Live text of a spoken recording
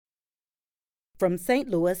from St.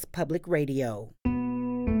 Louis Public Radio.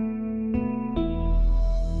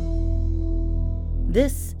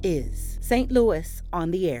 This is St. Louis on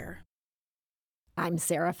the Air. I'm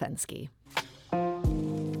Sarah Fenske.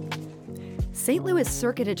 St. Louis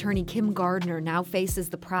Circuit Attorney Kim Gardner now faces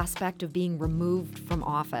the prospect of being removed from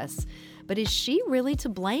office. But is she really to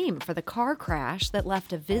blame for the car crash that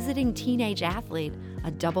left a visiting teenage athlete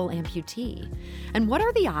a double amputee? And what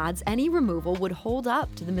are the odds any removal would hold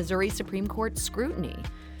up to the Missouri Supreme Court's scrutiny?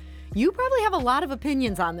 You probably have a lot of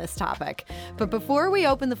opinions on this topic, but before we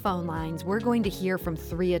open the phone lines, we're going to hear from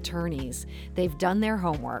 3 attorneys. They've done their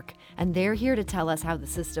homework, and they're here to tell us how the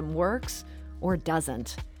system works or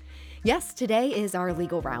doesn't. Yes, today is our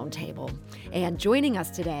legal roundtable, and joining us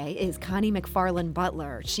today is Connie McFarland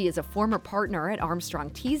Butler. She is a former partner at Armstrong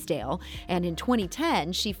Teasdale, and in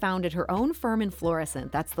 2010, she founded her own firm in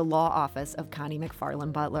Florissant. That's the law office of Connie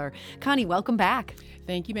McFarland Butler. Connie, welcome back.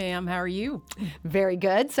 Thank you, ma'am. How are you? Very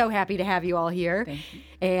good. So happy to have you all here. Thank you.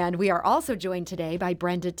 And we are also joined today by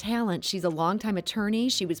Brenda Talent. She's a longtime attorney.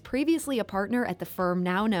 She was previously a partner at the firm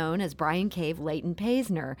now known as Bryan Cave Leighton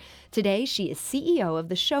Paisner. Today, she is CEO of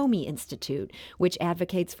the Show Me Institute, which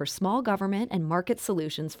advocates for small government and market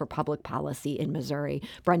solutions for public policy in Missouri.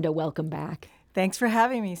 Brenda, welcome back. Thanks for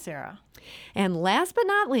having me, Sarah. And last but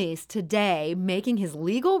not least, today, making his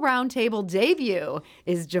legal roundtable debut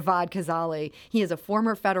is Javad Khazaali. He is a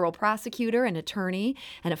former federal prosecutor and attorney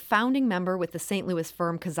and a founding member with the St. Louis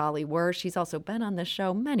firm Khazaali Wirsch. He's also been on the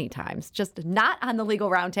show many times, just not on the legal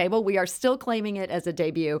roundtable. We are still claiming it as a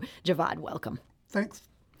debut. Javad, welcome. Thanks.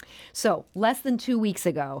 So, less than 2 weeks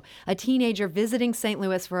ago, a teenager visiting St.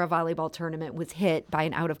 Louis for a volleyball tournament was hit by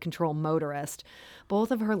an out-of-control motorist. Both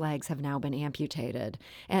of her legs have now been amputated.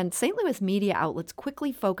 And St. Louis media outlets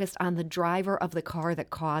quickly focused on the driver of the car that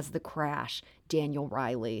caused the crash, Daniel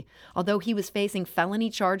Riley. Although he was facing felony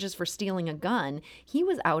charges for stealing a gun, he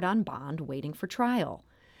was out on bond waiting for trial.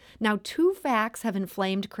 Now, 2 facts have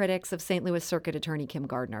inflamed critics of St. Louis Circuit Attorney Kim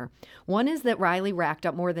Gardner. One is that Riley racked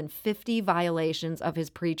up more than 50 violations of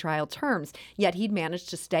his pretrial terms, yet he'd managed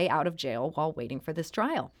to stay out of jail while waiting for this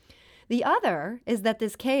trial. The other is that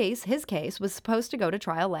his case, was supposed to go to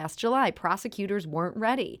trial last July. Prosecutors weren't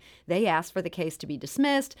ready. They asked for the case to be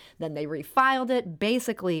dismissed, then they refiled it,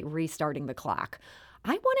 basically restarting the clock.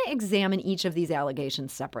 I want to examine each of these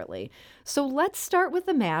allegations separately. So let's start with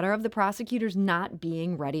the matter of the prosecutors not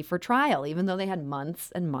being ready for trial, even though they had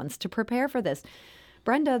months and months to prepare for this.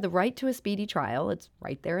 Brenda, the right to a speedy trial, it's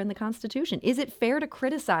right there in the Constitution. Is it fair to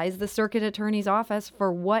criticize the circuit attorney's office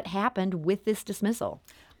for what happened with this dismissal?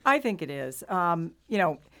 I think it is.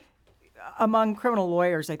 Among criminal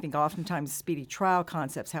lawyers, I think oftentimes speedy trial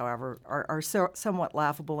concepts, however, are somewhat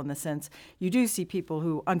laughable in the sense you do see people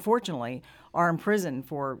who, unfortunately, are in prison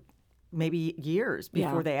for maybe years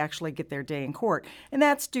before they actually get their day in court. And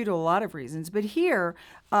that's due to a lot of reasons. But here,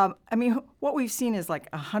 what we've seen is like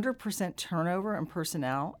 100% turnover in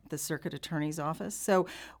personnel at the circuit attorney's office. So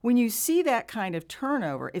when you see that kind of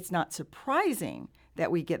turnover, it's not surprising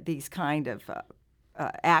that we get these kind of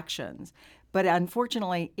actions. But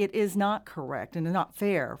unfortunately, it is not correct and not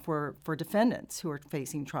fair for defendants who are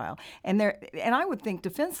facing trial. And I would think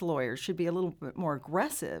defense lawyers should be a little bit more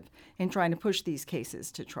aggressive in trying to push these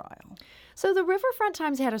cases to trial. So the Riverfront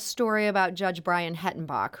Times had a story about Judge Brian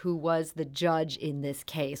Hettenbach, who was the judge in this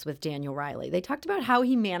case with Daniel Riley. They talked about how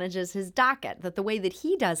he manages his docket, that the way that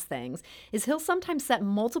he does things is he'll sometimes set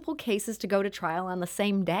multiple cases to go to trial on the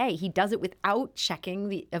same day. He does it without checking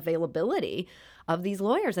the availability of these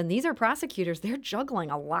lawyers. And these are prosecutors. They're juggling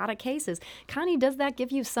a lot of cases. Connie, does that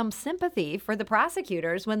give you some sympathy for the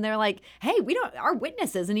prosecutors when they're like, hey, our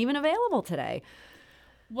witness isn't even available today?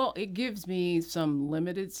 Well, it gives me some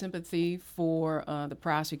limited sympathy for the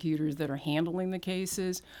prosecutors that are handling the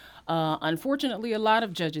cases. Unfortunately, a lot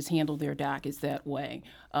of judges handle their dockets that way.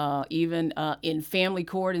 Even in family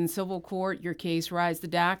court and civil court, your case rides the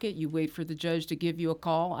docket. You wait for the judge to give you a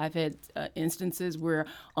call. I've had instances where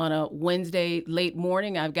on a Wednesday late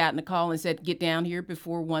morning, I've gotten a call and said, get down here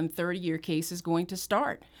before 1:30, your case is going to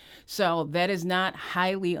start. So that is not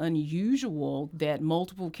highly unusual that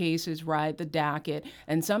multiple cases ride the docket.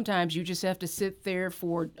 And sometimes you just have to sit there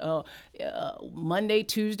for Monday,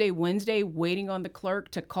 Tuesday, Wednesday, waiting on the clerk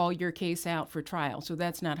to call your case out for trial. So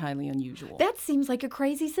that's not highly unusual. That seems like a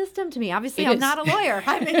crazy system to me. Obviously, I'm not a lawyer.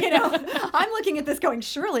 I'm looking at this going,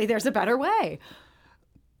 surely there's a better way.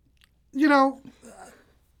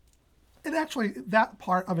 that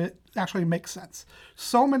part of it actually makes sense.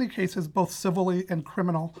 So many cases, both civilly and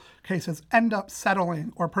criminal cases, end up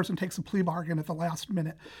settling, or a person takes a plea bargain at the last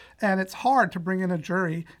minute. And it's hard to bring in a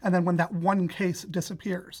jury, and then when that one case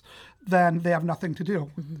disappears, then they have nothing to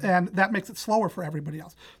do. And that makes it slower for everybody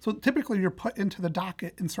else. So typically you're put into the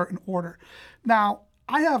docket in certain order. Now,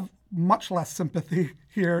 I have much less sympathy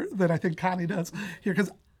here than I think Connie does here,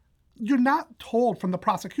 because you're not told from the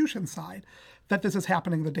prosecution side that this is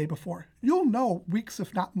happening the day before. You'll know weeks,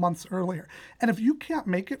 if not months earlier. And if you can't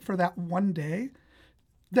make it for that one day,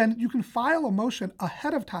 then you can file a motion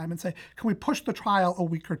ahead of time and say, can we push the trial a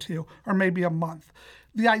week or two, or maybe a month?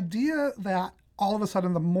 The idea that all of a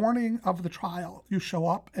sudden the morning of the trial, you show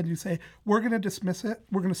up and you say, we're going to dismiss it,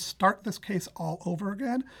 we're going to start this case all over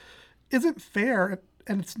again, isn't fair,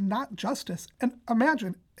 and it's not justice. And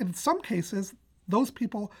imagine, in some cases, those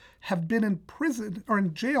people have been in prison or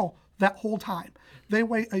in jail that whole time. They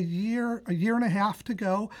wait a year and a half to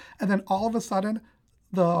go, and then all of a sudden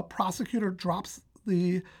the prosecutor drops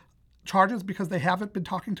the charges because they haven't been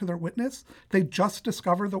talking to their witness. They just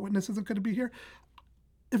discover the witness isn't going to be here.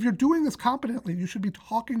 If you're doing this competently, you should be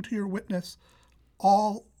talking to your witness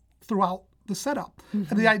all throughout the setup.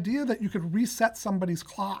 And the idea that you could reset somebody's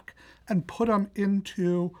clock and put them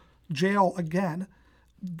into jail again,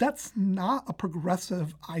 that's not a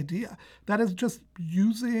progressive idea. That is just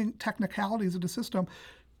using technicalities of the system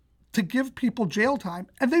to give people jail time,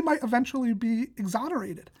 and they might eventually be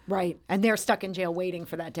exonerated. Right. And they're stuck in jail waiting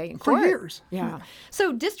for that day in court. For years. Yeah.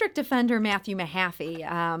 So District Defender Matthew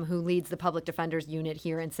Mahaffey, who leads the Public Defenders Unit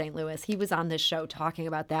here in St. Louis, he was on this show talking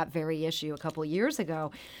about that very issue a couple of years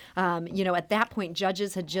ago. At that point,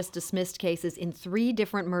 judges had just dismissed cases in 3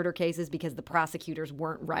 different murder cases because the prosecutors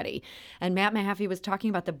weren't ready. And Matt Mahaffey was talking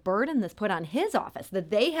about the burden that's put on his office,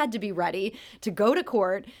 that they had to be ready to go to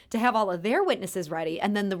court, to have all of their witnesses ready,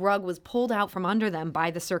 and then the rug was pulled out from under them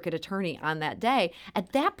by the circuit attorney on that day.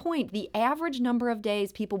 At that point, the average number of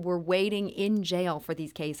days people were waiting in jail for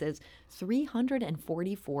these cases,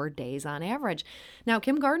 344 days on average. Now,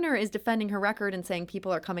 Kim Gardner is defending her record and saying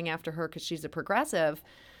people are coming after her because she's a progressive.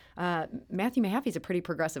 Matthew Mahaffey's a pretty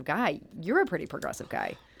progressive guy. You're a pretty progressive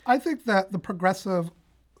guy. I think that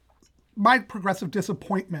my progressive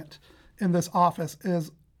disappointment in this office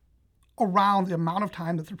is around the amount of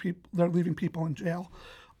time that they're leaving people in jail,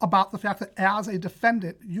 about the fact that as a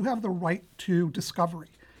defendant, you have the right to discovery,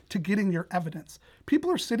 to getting your evidence. People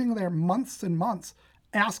are sitting there months and months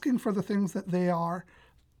asking for the things that they are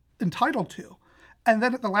entitled to. And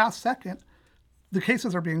then at the last second, the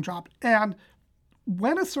cases are being dropped. And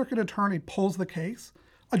when a circuit attorney pulls the case,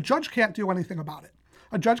 a judge can't do anything about it.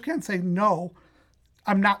 A judge can't say, no,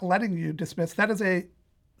 I'm not letting you dismiss. That is a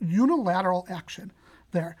unilateral action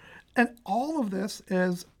there. And all of this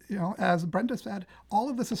is, as Brenda said, all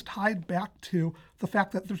of this is tied back to the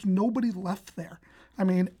fact that there's nobody left there. I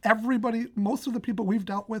mean, most of the people we've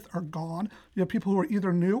dealt with are gone. You have people who are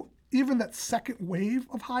either new, even that second wave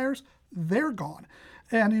of hires, they're gone.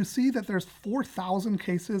 And you see that there's 4,000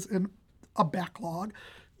 cases in a backlog.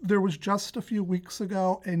 There was just a few weeks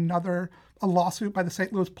ago a lawsuit by the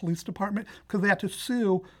St. Louis Police Department because they had to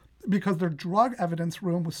sue because their drug evidence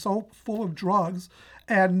room was so full of drugs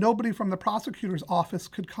and nobody from the prosecutor's office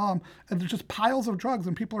could come. And there's just piles of drugs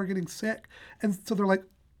and people are getting sick. And so they're like,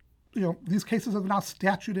 these cases are now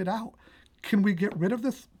statuted out. Can we get rid of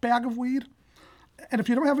this bag of weed? And if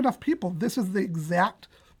you don't have enough people, this is the exact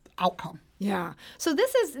outcome. Yeah. So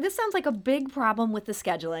this sounds like a big problem with the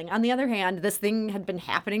scheduling. On the other hand, this thing had been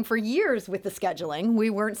happening for years with the scheduling. We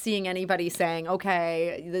weren't seeing anybody saying,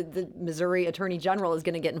 okay, the Missouri Attorney General is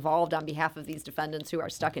going to get involved on behalf of these defendants who are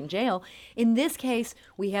stuck in jail. In this case,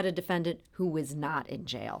 we had a defendant who was not in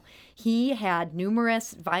jail. He had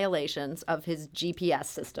numerous violations of his GPS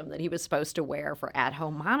system that he was supposed to wear for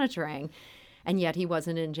at-home monitoring, and yet he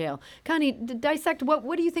wasn't in jail. Connie, dissect,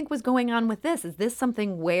 what do you think was going on with this? Is this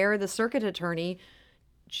something where the circuit attorney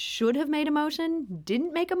should have made a motion,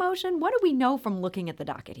 didn't make a motion? What do we know from looking at the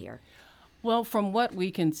docket here? Well, from what we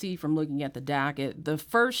can see from looking at the docket, the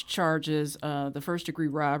first charges, the first-degree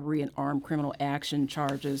robbery and armed criminal action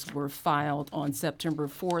charges were filed on September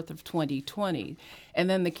 4th of 2020. And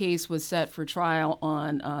then the case was set for trial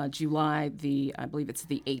on July I believe it's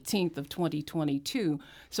the 18th of 2022.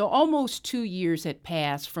 So almost 2 years had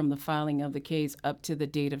passed from the filing of the case up to the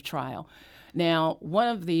date of trial. Now, one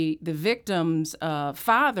of the victim's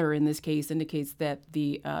father in this case indicates that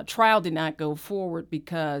the trial did not go forward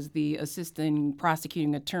because the assistant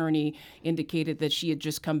prosecuting attorney indicated that she had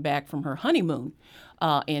just come back from her honeymoon.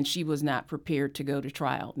 And she was not prepared to go to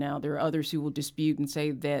trial. Now, there are others who will dispute and say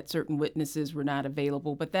that certain witnesses were not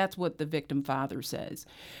available, but that's what the victim father says.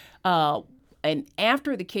 And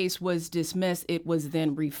after the case was dismissed, it was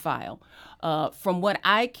then refiled. From what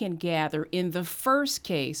I can gather, in the first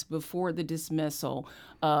case before the dismissal,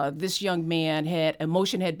 this young man a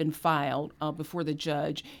motion had been filed before the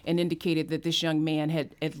judge and indicated that this young man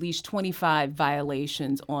had at least 25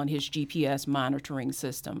 violations on his GPS monitoring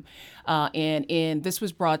system. And this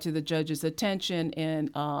was brought to the judge's attention,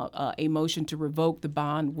 and a motion to revoke the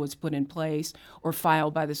bond was put in place or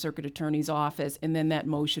filed by the circuit attorney's office, and then that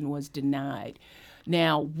motion was denied.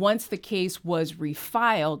 Now, once the case was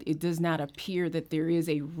refiled, it does not appear that there is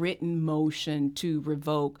a written motion to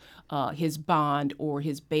revoke his bond or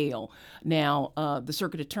his bail. Now, the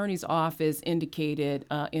circuit attorney's office indicated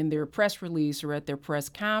in their press release or at their press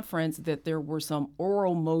conference that there were some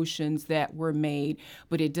oral motions that were made,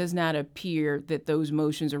 but it does not appear that those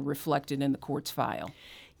motions are reflected in the court's file.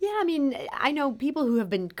 Yeah, I mean, I know people who have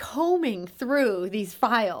been combing through these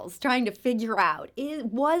files trying to figure out,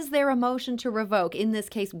 was there a motion to revoke in this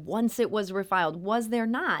case once it was refiled? Was there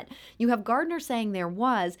not? You have Gardner saying there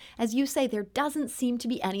was. As you say, there doesn't seem to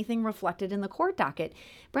be anything reflected in the court docket.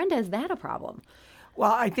 Brenda, is that a problem?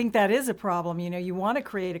 Well, I think that is a problem. You want to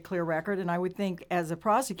create a clear record, and I would think as a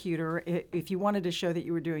prosecutor, if you wanted to show that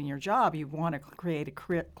you were doing your job, you want to create a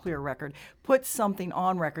clear record. Put something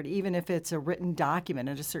on record, even if it's a written document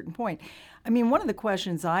at a certain point. I mean, one of the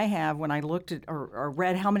questions I have when I looked at or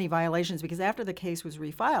read how many violations, because after the case was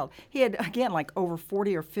refiled, he had, again, like over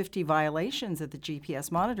 40 or 50 violations of the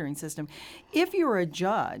GPS monitoring system. If you're a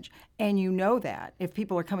judge and you know that, if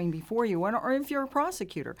people are coming before you, or if you're a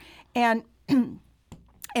prosecutor,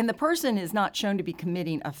 and the person is not shown to be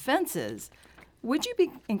committing offenses, would you be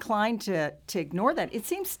inclined to ignore that? It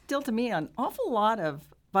seems still to me an awful lot of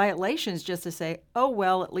violations just to say, oh,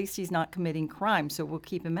 well, at least he's not committing crime, so we'll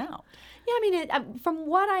keep him out. Yeah, I mean, from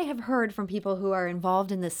what I have heard from people who are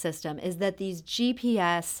involved in this system is that these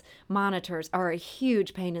GPS monitors are a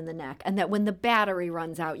huge pain in the neck, and that when the battery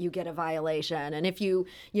runs out, you get a violation. And if you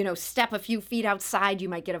step a few feet outside, you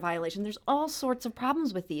might get a violation. There's all sorts of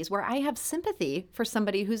problems with these where I have sympathy for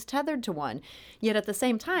somebody who's tethered to one. Yet at the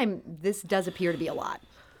same time, this does appear to be a lot.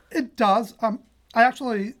 It does. I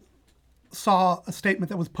actually saw a statement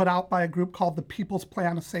that was put out by a group called the People's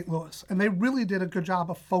Plan of St. Louis, and they really did a good job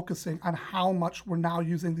of focusing on how much we're now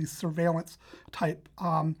using these surveillance type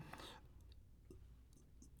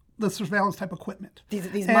equipment.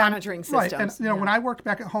 These monitoring systems. Right, and when I worked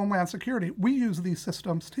back at Homeland Security, we use these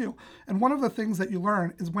systems too. And one of the things that you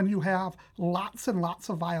learn is when you have lots and lots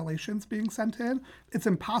of violations being sent in, it's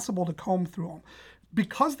impossible to comb through them.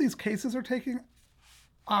 Because these cases are taking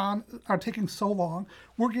so long,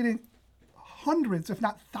 we're getting hundreds, if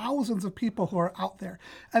not thousands of people who are out there.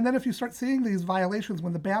 And then if you start seeing these violations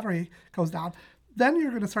when the battery goes down, then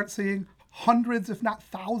you're going to start seeing hundreds, if not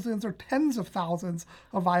thousands or tens of thousands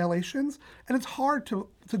of violations. And it's hard to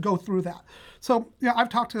go through that. So, I've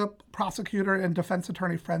talked to prosecutor and defense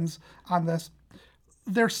attorney friends on this.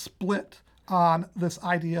 They're split on this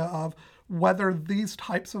idea of whether these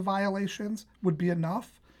types of violations would be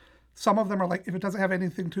enough. Some of them are like, if it doesn't have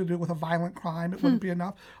anything to do with a violent crime, it wouldn't be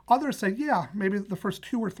enough. Others say, yeah, maybe the first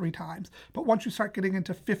 2 or 3 times. But once you start getting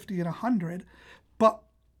into 50 and 100, but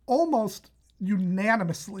almost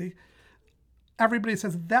unanimously, everybody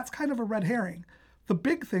says that's kind of a red herring. The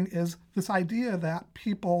big thing is this idea that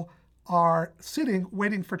people are sitting,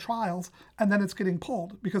 waiting for trials, and then it's getting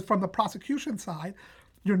pulled. Because from the prosecution side,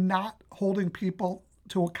 you're not holding people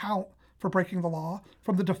to account for breaking the law.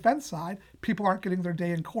 From the defense side, people aren't getting their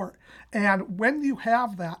day in court. And when you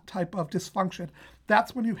have that type of dysfunction,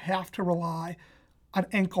 that's when you have to rely on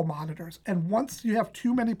ankle monitors. And once you have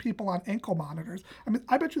too many people on ankle monitors, I mean,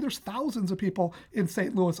 I bet you there's thousands of people in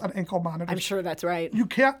St. Louis on ankle monitors. I'm sure that's right. You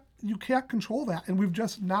can't control that. And we've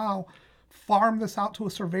just now farmed this out to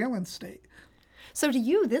a surveillance state. So to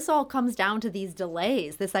you, this all comes down to these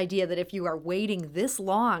delays, this idea that if you are waiting this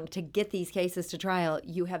long to get these cases to trial,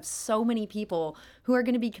 you have so many people who are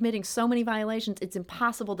going to be committing so many violations, it's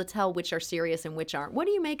impossible to tell which are serious and which aren't. What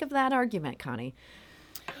do you make of that argument, Connie?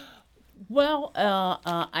 Well,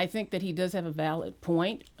 I think that he does have a valid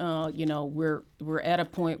point. We're at a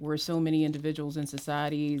point where so many individuals in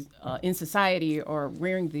society are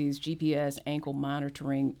wearing these GPS ankle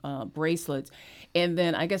monitoring bracelets, and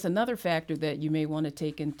then I guess another factor that you may want to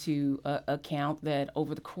take into account that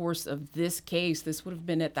over the course of this case, this would have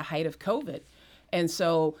been at the height of COVID, and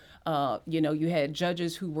so you had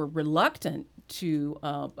judges who were reluctant to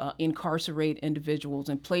incarcerate individuals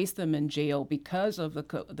and place them in jail because of the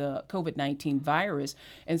COVID-19 virus.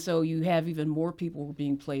 And so you have even more people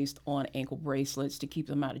being placed on ankle bracelets to keep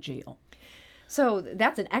them out of jail. So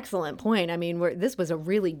that's an excellent point. I mean, this was a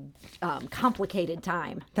really complicated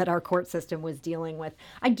time that our court system was dealing with.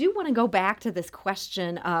 I do want to go back to this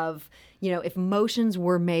question of, if motions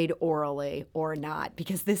were made orally or not,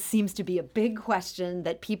 because this seems to be a big question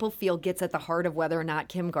that people feel gets at the heart of whether or not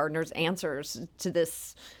Kim Gardner's answers to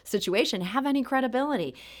this situation have any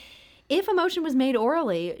credibility. If a motion was made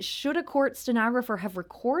orally, should a court stenographer have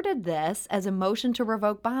recorded this as a motion to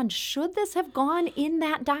revoke bond? Should this have gone in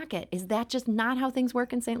that docket? Is that just not how things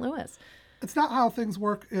work in St. Louis? It's not how things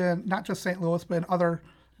work in not just St. Louis, but in other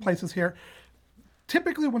places here.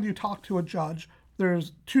 Typically, when you talk to a judge,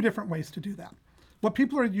 there's two different ways to do that. What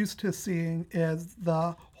people are used to seeing is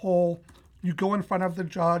the whole, you go in front of the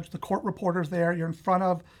judge, the court reporter's there, you're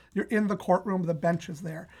in the courtroom, the bench is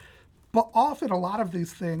there. But often a lot of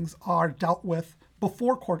these things are dealt with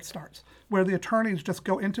before court starts, where the attorneys just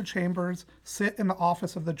go into chambers, sit in the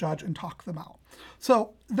office of the judge, and talk them out.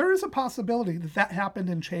 So there is a possibility that happened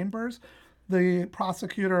in chambers. The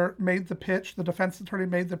prosecutor made the pitch, the defense attorney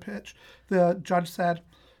made the pitch, the judge said,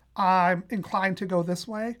 I'm inclined to go this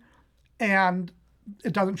way, and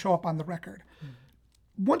it doesn't show up on the record.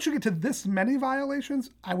 Once you get to this many violations,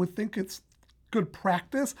 I would think it's good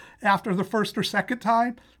practice after the first or second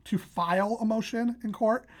time to file a motion in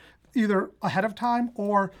court, either ahead of time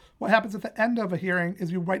or what happens at the end of a hearing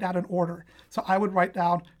is you write out an order. So I would write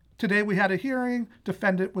down, today we had a hearing,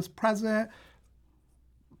 defendant was present,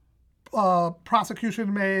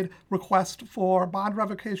 prosecution made request for bond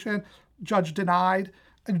revocation, judge denied,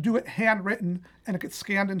 and do it handwritten, and it gets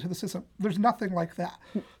scanned into the system. There's nothing like that.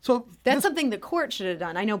 So that's something the court should have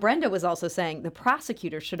done. I know Brenda was also saying the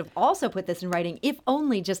prosecutor should have also put this in writing, if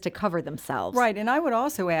only just to cover themselves. Right, and I would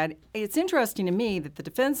also add, it's interesting to me that the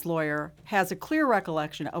defense lawyer has a clear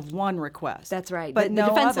recollection of one request. That's right. But the no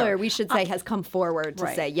defense other. lawyer, we should say, has come forward to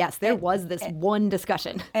Right. say, yes, there was this one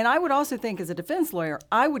discussion. And I would also think, as a defense lawyer,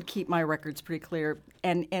 I would keep my records pretty clear,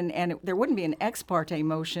 and there wouldn't be an ex parte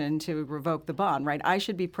motion to revoke the bond, right? I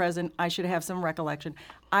should be present. I should have some recollection.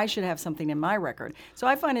 I should have something in my record. So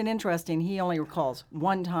I find it interesting he only recalls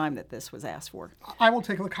one time that this was asked for. I will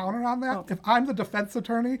take the counter on that. If I'm the defense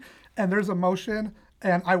attorney and there's a motion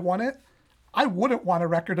and I want it, I wouldn't want a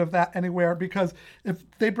record of that anywhere, because if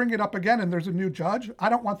they bring it up again and there's a new judge, I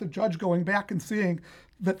don't want the judge going back and seeing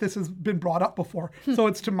that this has been brought up before. So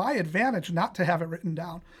it's to my advantage not to have it written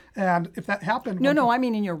down. And if that happened... No, I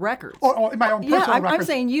mean in your records. Oh, in my own personal I'm records.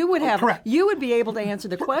 saying you would have, correct. you would be able to answer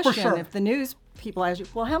the question sure. if the news people ask you,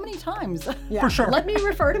 well, how many times? Yeah. For sure. Let me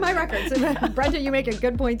refer to my records. Brenda, you make a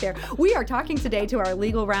good point there. We are talking today to our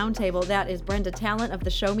legal roundtable. That is Brenda Talent of the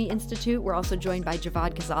Show Me Institute. We're also joined by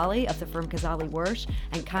Javad Ghazali of the firm Ghazali Wersch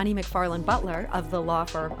and Connie McFarland Butler of the law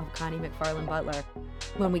firm of Connie McFarland Butler.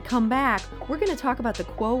 When we come back, we're going to talk about the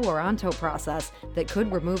quo warranto process that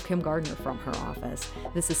could remove Kim Gardner from her office.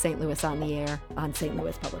 This is St. Louis on the Air on St.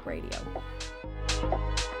 Louis Public Radio.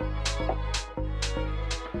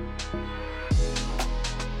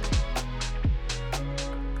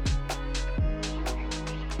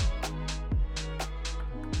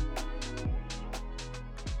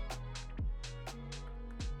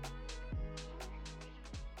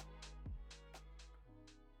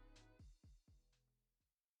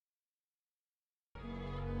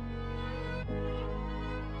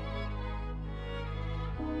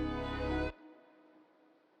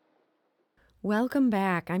 Welcome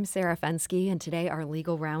back. I'm Sarah Fensky, and today our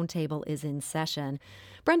legal roundtable is in session.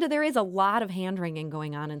 Brenda, there is a lot of hand-wringing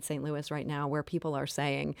going on in St. Louis right now where people are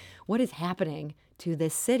saying, what is happening to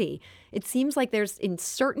this city? It seems like there's, in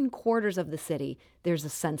certain quarters of the city, there's a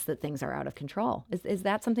sense that things are out of control. Is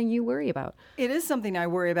that something you worry about? It is something I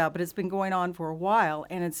worry about, but it's been going on for a while,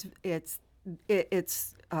 and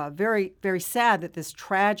it's very, very sad that this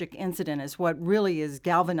tragic incident is what really is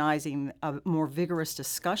galvanizing a more vigorous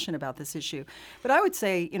discussion about this issue. But I would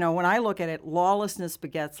say, when I look at it, lawlessness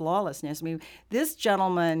begets lawlessness. I mean, this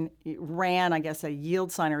gentleman ran, I guess, a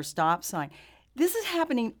yield sign or a stop sign. This is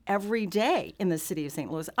happening every day in the city of St.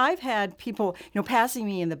 Louis. I've had people, passing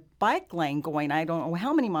me in bike lane going, I don't know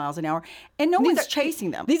how many miles an hour, and no one's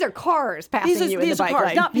chasing them. These are cars passing you in the bike cars,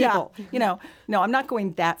 lane. not people. No, I'm not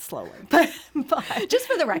going that slowly. But Just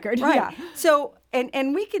for the record. right. Yeah. So,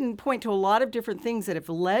 and we can point to a lot of different things that have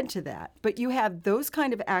led to that. But you have those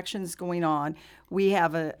kind of actions going on. We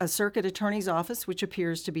have a circuit attorney's office, which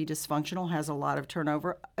appears to be dysfunctional, has a lot of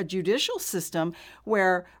turnover. A judicial system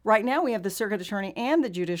where right now we have the circuit attorney and the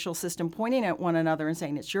judicial system pointing at one another and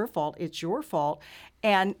saying, it's your fault, it's your fault.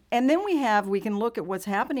 And then we can look at what's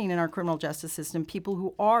happening in our criminal justice system, people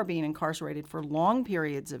who are being incarcerated for long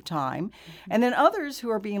periods of time, and then others who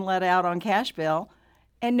are being let out on cash bail.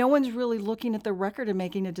 And no one's really looking at the record and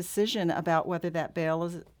making a decision about whether that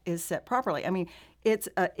bail is set properly. I mean, it's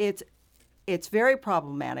very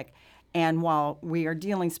problematic. And while we are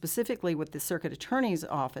dealing specifically with the circuit attorney's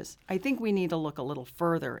office, I think we need to look a little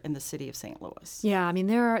further in the city of St. Louis. Yeah, I mean,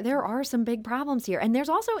 there are some big problems here. And there's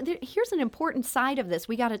also, here's an important side of this.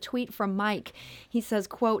 We got a tweet from Mike. He says,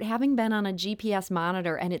 quote, having been on a GPS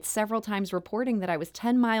monitor and it's several times reporting that I was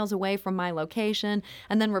 10 miles away from my location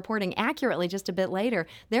and then reporting accurately just a bit later,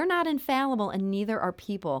 they're not infallible and neither are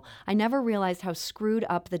people. I never realized how screwed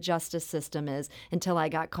up the justice system is until I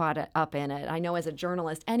got caught up in it. I know as a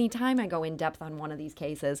journalist, anytime I go in depth on one of these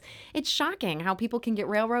cases, it's shocking how people can get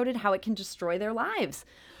railroaded, how it can destroy their lives.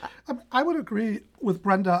 I would agree with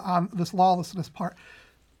Brenda on this lawlessness part.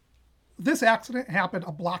 This accident happened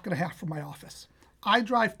a block and a half from my office. I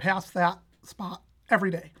drive past that spot every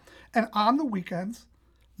day. And on the weekends,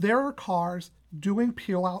 there are cars doing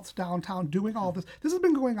peel outs downtown, doing all this. This has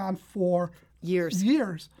been going on for years.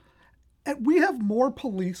 And we have more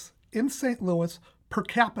police in St. Louis per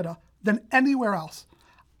capita than anywhere else.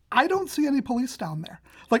 I don't see any police down there.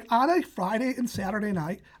 Like on a Friday and Saturday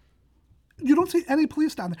night, you don't see any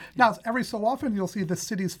police down there. Now, every so often you'll see the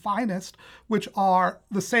city's finest, which are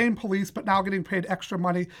the same police, but now getting paid extra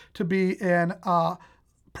money to be in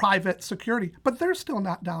private security. But they're still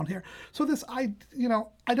not down here. So I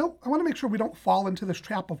want to make sure we don't fall into this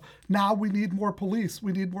trap of now we need more police.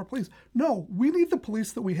 No, we need the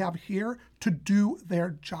police that we have here to do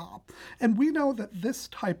their job. And we know that this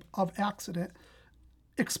type of accident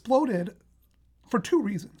exploded for two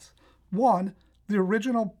reasons. One, the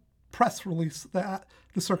original press release that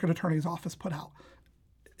the circuit attorney's office put out.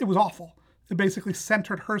 It was awful. It basically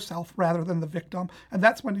centered herself rather than the victim. And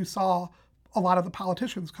that's when you saw a lot of the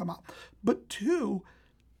politicians come out. But two,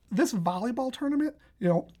 this volleyball tournament,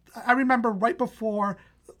 I remember right before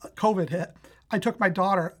COVID hit, I took my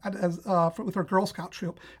daughter with her Girl Scout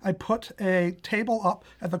troop. I put a table up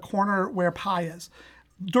at the corner where Pie is.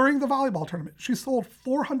 During the volleyball tournament, she sold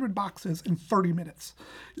 400 boxes in 30 minutes.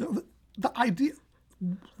 The idea,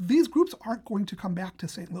 these groups aren't going to come back to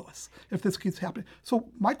St. Louis if this keeps happening. So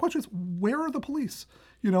my question is, where are the police?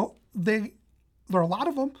 There are a lot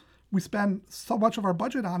of them. We spend so much of our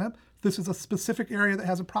budget on it. This is a specific area that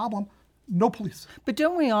has a problem. No police. But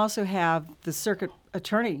don't we also have the circuit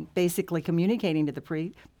attorney basically communicating to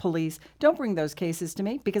the police, don't bring those cases to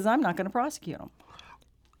me because I'm not going to prosecute them?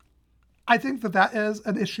 I think that is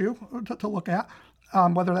an issue to look at,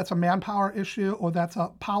 whether that's a manpower issue or that's a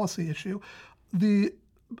policy issue.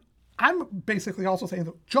 I'm basically also saying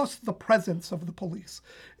that just the presence of the police.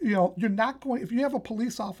 You're not going, if you have a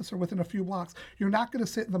police officer within a few blocks, you're not going to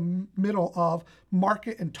sit in the middle of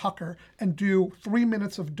Market and Tucker and do 3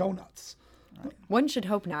 minutes of donuts. One should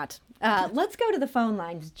hope not. Let's go to the phone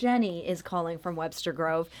lines. Jenny is calling from Webster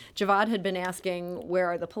Grove. Javad had been asking, where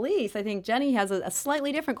are the police? I think Jenny has a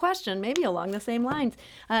slightly different question, maybe along the same lines.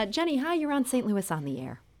 Jenny, hi, you're on St. Louis on the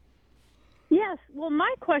Air. Yes. Well,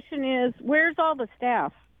 my question is, where's all the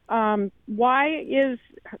staff? Why is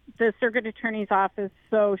the circuit attorney's office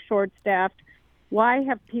so short-staffed? Why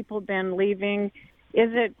have people been leaving?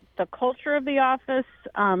 Is it the culture of the office?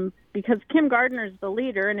 Because Kim Gardner's the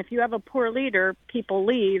leader, and if you have a poor leader, people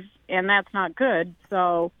leave, and that's not good.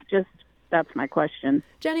 So that's my question.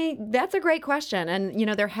 Jenny, that's a great question.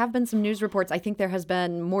 And, there have been some news reports. I think there has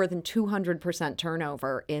been more than 200%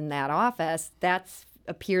 turnover in that office. That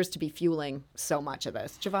appears to be fueling so much of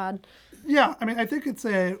this. Javad? Yeah, I think it's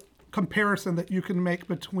a comparison that you can make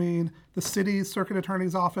between the city's circuit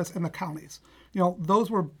attorney's office and the county's. Those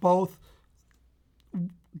were both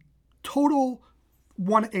total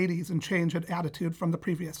 180s and change in attitude from the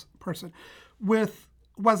previous person. With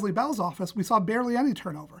Wesley Bell's office, we saw barely any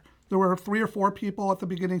turnover. There were 3 or 4 people at the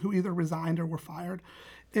beginning who either resigned or were fired.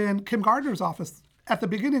 In Kim Gardner's office, at the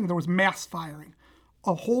beginning, there was mass firing.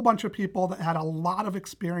 A whole bunch of people that had a lot of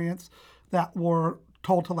experience that were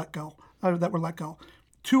told to let go.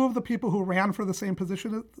 2 of the people who ran for the same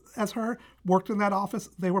position as her worked in that office.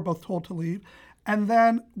 They were both told to leave. And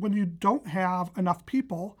then when you don't have enough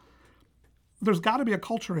people, there's got to be a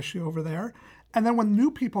culture issue over there. And then when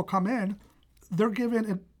new people come in, they're given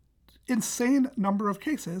an insane number of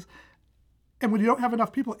cases. And when you don't have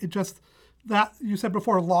enough people, it just, that you said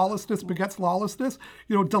before, lawlessness begets lawlessness.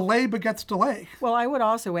 Delay begets delay. Well, I would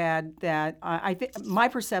also add that I think my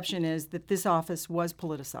perception is that this office was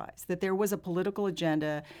politicized, that there was a political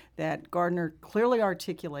agenda that Gardner clearly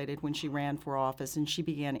articulated when she ran for office, and she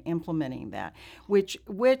began implementing that, which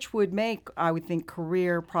would make, I would think,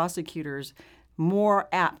 career prosecutors more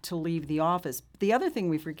apt to leave the office. The other thing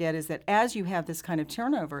we forget is that as you have this kind of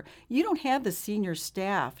turnover, you don't have the senior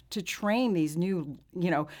staff to train these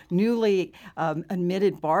newly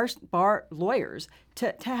admitted bar lawyers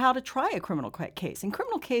to how to try a criminal case. And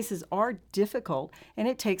criminal cases are difficult, and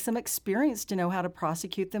it takes some experience to know how to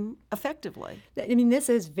prosecute them effectively. I mean, this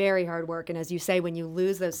is very hard work. And as you say, when you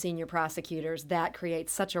lose those senior prosecutors, that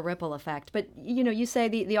creates such a ripple effect. But, you say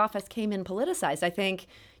the office came in politicized. I think,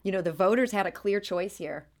 the voters had a clear choice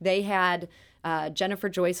here. They had Jennifer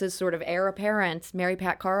Joyce's sort of heir apparent, Mary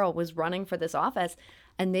Pat Carl, was running for this office.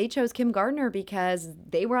 And they chose Kim Gardner because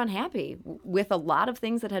they were unhappy with a lot of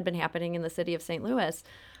things that had been happening in the city of St. Louis.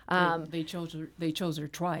 They chose her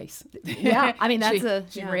twice. Yeah, I mean,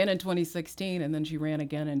 she ran in 2016, and then she ran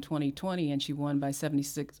again in 2020, and she won by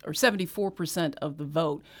 74% of the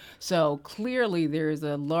vote. So clearly, there is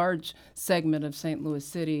a large segment of St. Louis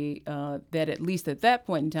City that, at least at that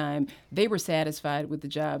point in time, they were satisfied with the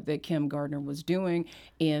job that Kim Gardner was doing,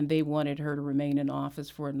 and they wanted her to remain in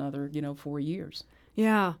office for another, 4 years.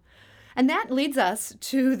 Yeah. And that leads us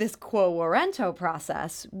to this quo warranto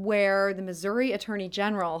process, where the Missouri Attorney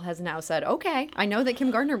General has now said, okay, I know that Kim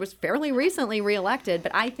Gardner was fairly recently reelected,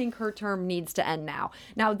 but I think her term needs to end now.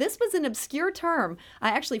 Now, this was an obscure term.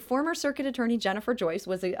 Actually, former Circuit Attorney Jennifer Joyce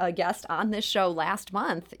was a guest on this show last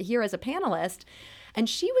month here as a panelist. And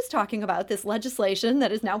she was talking about this legislation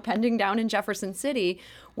that is now pending down in Jefferson City,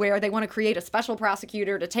 where they want to create a special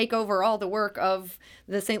prosecutor to take over all the work of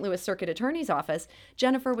the St. Louis Circuit Attorney's Office.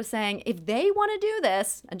 Jennifer was saying if they want to do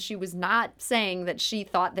this, and she was not saying that she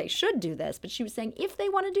thought they should do this, but she was saying if they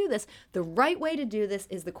want to do this, the right way to do this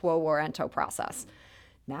is the quo warranto process.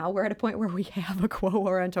 Now we're at a point where we have a quo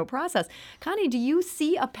warranto process. Connie, do you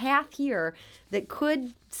see a path here that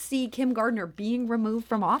could see Kim Gardner being removed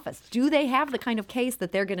from office? Do they have the kind of case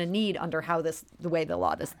that they're going to need under the way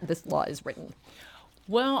this law is written?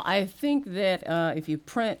 Well, I think that if you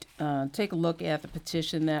take a look at the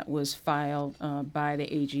petition that was filed by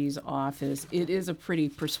the AG's office, it is a pretty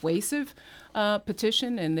persuasive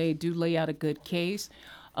petition, and they do lay out a good case.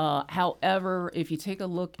 However, if you take a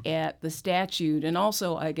look at the statute, and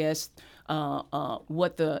also, I guess,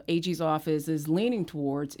 what the AG's office is leaning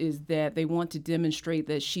towards is that they want to demonstrate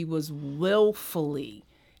that she was willfully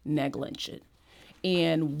negligent.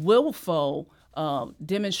 And willful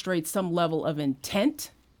demonstrates some level of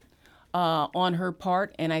intent on her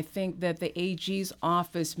part, and I think that the AG's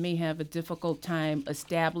office may have a difficult time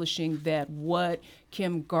establishing that what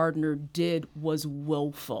Kim Gardner did was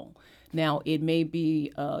willful. Now, it may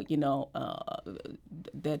be, that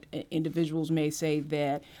individuals may say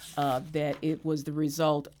that that it was the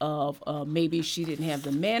result of maybe she didn't have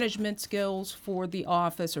the management skills for the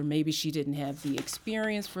office, or maybe she didn't have the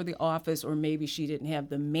experience for the office, or maybe she didn't have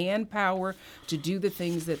the manpower to do the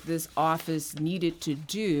things that this office needed to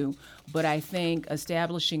do. But I think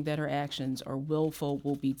establishing that her actions are willful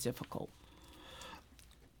will be difficult.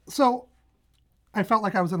 So I felt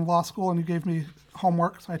like I was in law school and you gave me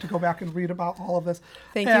homework, so I had to go back and read about all of this.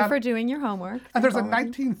 Thank you for doing your homework. And there's a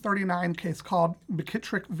 1939 case called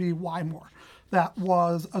McKittrick v. Wymore that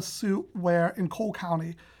was a suit in Cole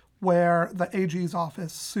County where the AG's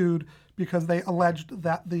office sued because they alleged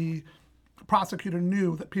that the prosecutor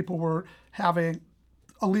knew that people were having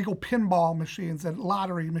illegal pinball machines and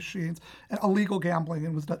lottery machines and illegal gambling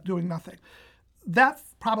and was doing nothing.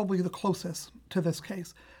 That's probably the closest to this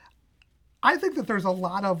case. I think that there's a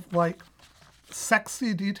lot of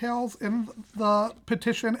sexy details in the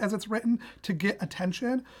petition as it's written to get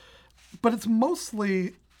attention, but it's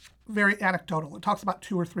mostly very anecdotal. It talks about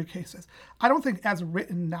 2 or 3 cases. I don't think as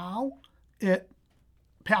written now it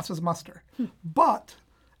passes muster. But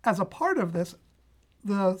as a part of this,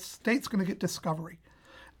 the state's going to get discovery.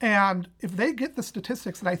 And if they get the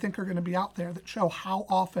statistics that I think are going to be out there that show how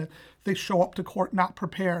often they show up to court not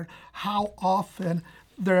prepared, how often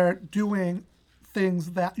they're doing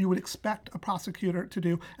things that you would expect a prosecutor to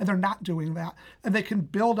do, and they're not doing that, and they can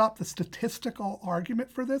build up the statistical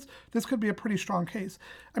argument for this, this could be a pretty strong case.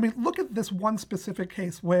 I mean, look at this one specific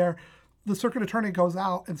case where the circuit attorney goes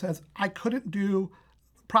out and says, I couldn't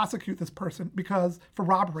prosecute this person for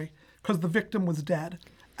robbery because the victim was dead.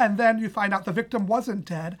 And then you find out the victim wasn't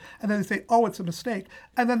dead, and then they say, oh, it's a mistake.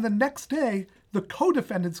 And then the next day, the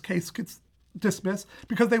co-defendant's case gets dismissed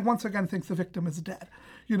because they once again think the victim is dead.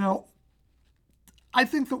 I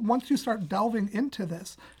think that once you start delving into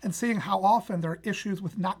this and seeing how often there are issues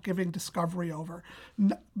with not giving discovery over,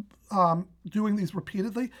 doing these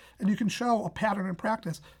repeatedly, and you can show a pattern in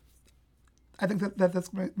practice, I think that that's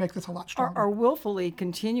going to make this a lot stronger. Are willfully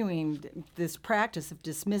continuing this practice of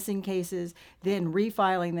dismissing cases, then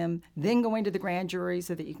refiling them, then going to the grand jury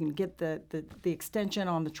so that you can get the extension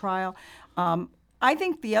on the trial. I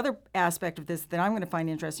think the other aspect of this that I'm going to find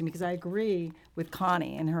interesting, because I agree with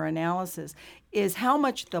Connie in her analysis, is how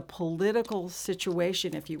much the political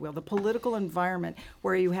situation, if you will, the political environment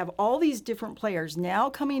where you have all these different players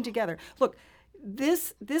now coming together. Look,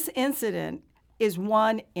 this incident is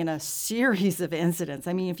one in a series of incidents.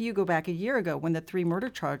 I mean, if you go back a year ago when the 3 murder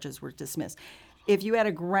charges were dismissed, if you had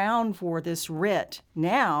a ground for this writ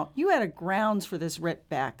now, you had a grounds for this writ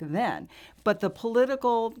back then. But the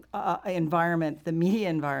political environment, the media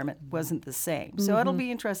environment, wasn't the same. So it'll be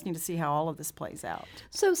interesting to see how all of this plays out.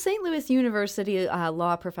 So St. Louis University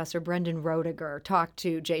law professor Brendan Roediger talked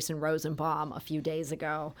to Jason Rosenbaum a few days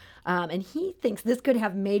ago, and he thinks this could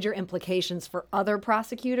have major implications for other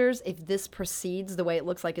prosecutors if this proceeds the way it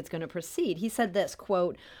looks like it's going to proceed. He said this,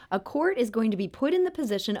 quote, "A court is going to be put in the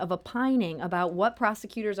position of opining about what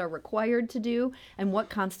prosecutors are required to do and what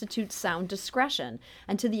constitutes sound discretion.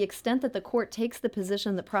 And to the extent that the court takes the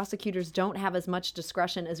position that prosecutors don't have as much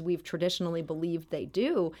discretion as we've traditionally believed they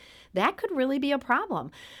do, that could really be a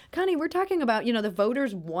problem." Connie, we're talking about, the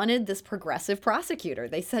voters wanted this progressive prosecutor.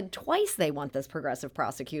 They said twice they want this progressive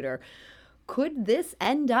prosecutor. Could this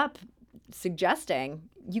end up suggesting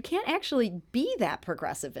you can't actually be that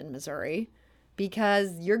progressive in Missouri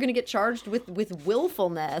because you're going to get charged with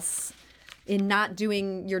willfulness in not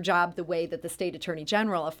doing your job the way that the state attorney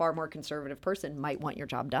general, a far more conservative person, might want your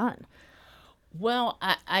job done? Well,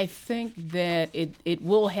 I think that it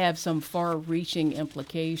will have some far-reaching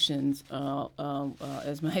implications.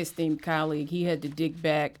 As my esteemed colleague, he had to dig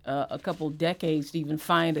back a couple decades to even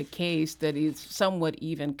find a case that is somewhat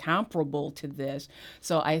even comparable to this.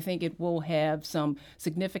 So I think it will have some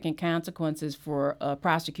significant consequences for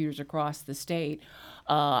prosecutors across the state.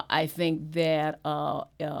 I think that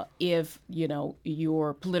if,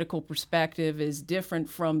 your political perspective is different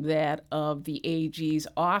from that of the AG's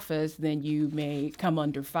office, then you may come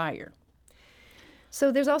under fire. So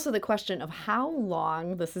there's also the question of how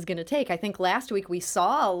long this is going to take. I think last week we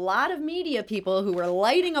saw a lot of media people who were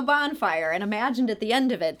lighting a bonfire and imagined at the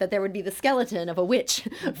end of it that there would be the skeleton of a witch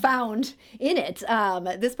found in it.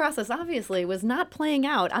 This process obviously was not playing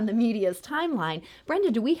out on the media's timeline. Brenda,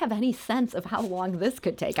 do we have any sense of how long this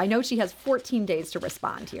could take? I know she has 14 days to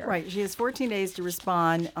respond here. Right. She has 14 days to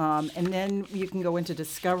respond, and then you can go into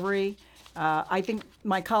discovery. I think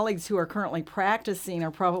my colleagues who are currently practicing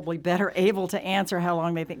are probably better able to answer how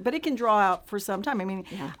long they think. But it can draw out for some time. I mean,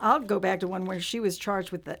 I'll go back to one where she was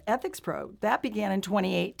charged with the ethics probe. That began in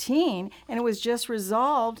 2018, and it was just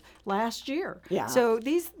resolved last year. Yeah. So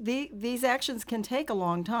these actions can take a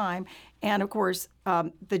long time. And, of course,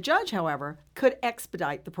 the judge, however, could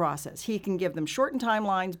expedite the process. He can give them shortened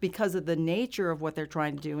timelines because of the nature of what they're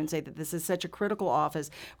trying to do and say that this is such a critical office.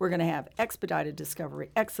 We're going to have expedited discovery,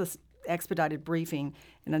 expedited briefing,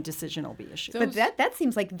 and a decision will be issued. But that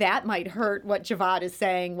seems like that might hurt what Javad is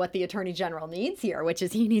saying, what the Attorney General needs here, which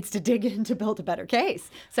is he needs to dig in to build a better case.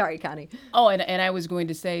 Sorry, Connie. Oh, and I was going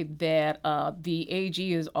to say that the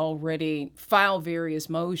AG has already filed various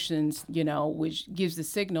motions, which gives the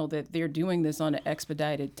signal that they're doing this on an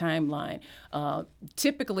expedited timeline.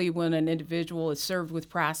 Typically, when an individual is served with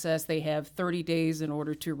process, they have 30 days in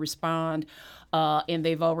order to respond. And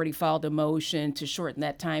they've already filed a motion to shorten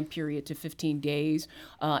that time period to 15 days,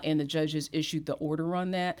 and the judge has issued the order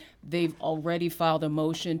on that. They've already filed a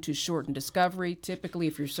motion to shorten discovery. Typically,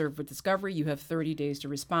 if you're served with discovery, you have 30 days to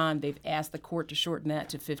respond. They've asked the court to shorten that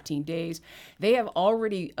to 15 days. They have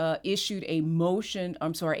already issued a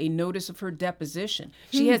notice of her deposition.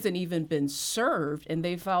 She hasn't even been served, and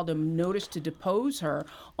they filed a notice to depose her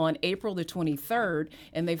on April the 23rd,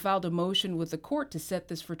 and they filed a motion with the court to set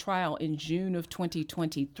this for trial in June of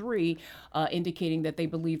 2023, indicating that they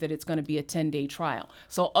believe that it's going to be a 10-day trial.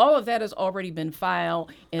 So all of that has already been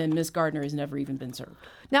filed, and Ms. Gardner has never even been served.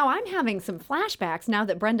 Now, I'm having some flashbacks now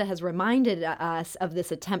that Brenda has reminded us of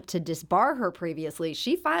this attempt to disbar her previously.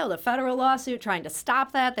 She filed a federal lawsuit trying to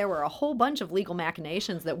stop that. There were a whole bunch of legal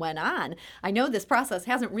machinations that went on. I know this process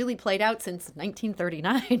hasn't really played out since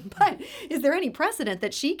 1939, but is there any precedent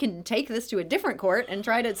that she can take this to a different court and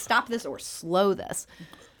try to stop this or slow this?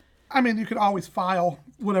 I mean, you could always file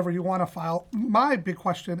whatever you want to file. My big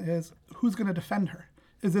question is, who's going to defend her?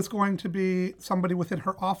 Is this going to be somebody within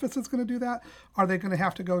her office that's going to do that? Are they going to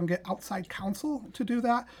have to go and get outside counsel to do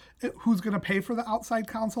that? Who's going to pay for the outside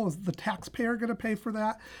counsel? Is the taxpayer going to pay for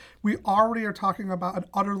that? We already are talking about an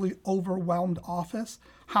utterly overwhelmed office.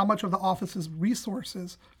 How much of the office's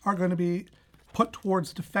resources are going to be put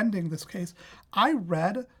towards defending this case? I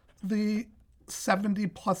read the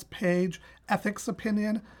 70-plus page ethics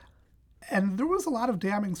opinion, and there was a lot of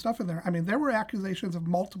damning stuff in there. I mean, there were accusations of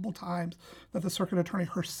multiple times that the circuit attorney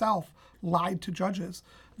herself lied to judges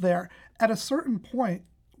there. At a certain point,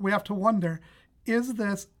 we have to wonder, is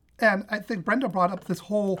this, and I think Brenda brought up this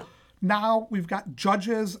whole, now we've got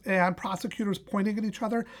judges and prosecutors pointing at each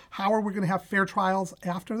other. How are we going to have fair trials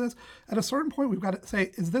after this? At a certain point, we've got to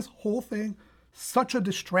say, is this whole thing such a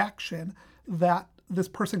distraction that this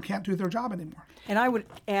person can't do their job anymore? And I would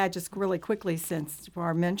add just really quickly, since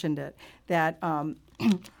Jabbar mentioned it, that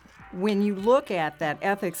when you look at that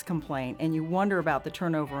ethics complaint and you wonder about the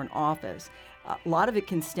turnover in office, a lot of it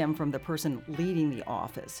can stem from the person leading the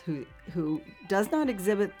office who does not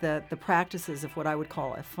exhibit the practices of what I would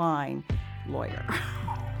call a fine lawyer.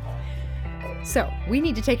 So we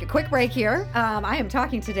need to take a quick break here. I am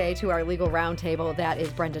talking today to our legal roundtable. That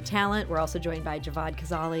is Brenda Talent. We're also joined by Javad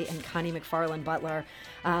Kazali and Connie McFarland Butler.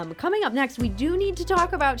 Coming up next, we do need to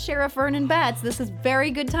talk about Sheriff Vernon Betts. This is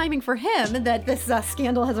very good timing for him that this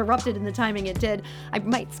scandal has erupted in the timing it did. I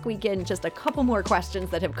might squeak in just a couple more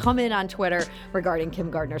questions that have come in on Twitter regarding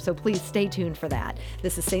Kim Gardner. So please stay tuned for that.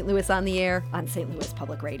 This is St. Louis on the Air on St. Louis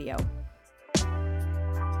Public Radio.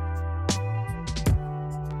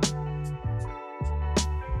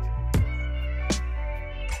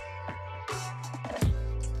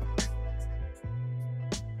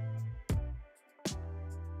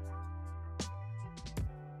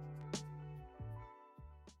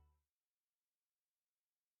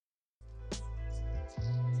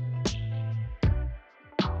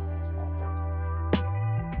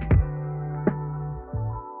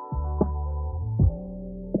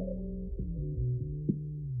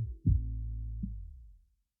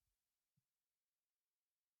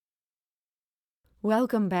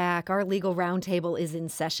 Welcome back. Our legal roundtable is in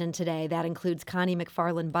session today. That includes Connie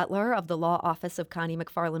McFarland Butler of the Law Office of Connie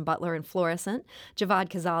McFarland Butler and Florissant, Javad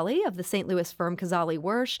Kazali of the St. Louis firm Kazali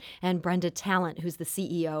Wersch, and Brenda Talent, who's the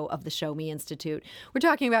CEO of the Show Me Institute. We're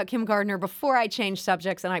talking about Kim Gardner. Before I change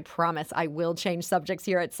subjects, and I promise I will change subjects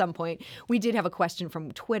here at some point, we did have a question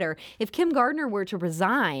from Twitter. If Kim Gardner were to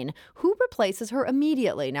resign, who replaces her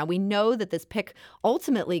immediately? Now, we know that this pick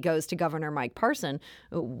ultimately goes to Governor Mike Parson.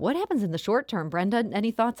 What happens in the short term, Brenda?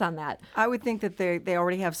 Any thoughts on that? I would think that they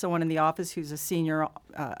already have someone in the office who's a senior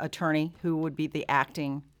attorney who would be the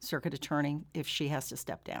acting circuit attorney if she has to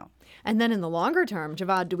step down. And then in the longer term,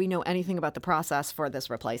 Javad, do we know anything about the process for this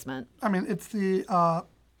replacement? I mean, it's the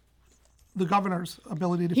governor's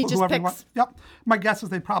ability to He put just whoever he picks. wants. Yep. My guess is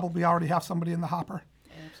they probably already have somebody in the hopper.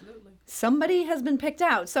 Absolutely. Somebody has been picked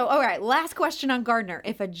out. So, all right, last question on Gardner.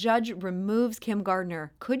 If a judge removes Kim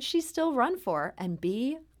Gardner, could she still run for and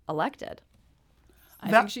be elected? I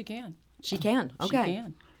think she can. She can. Okay. She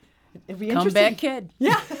can. It'd be Come interesting. back, kid.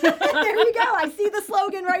 Yeah, there you go. I see the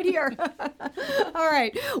slogan right here. All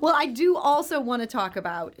right. Well, I do also want to talk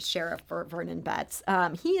about Sheriff Vernon Betts.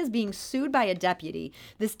 He is being sued by a deputy.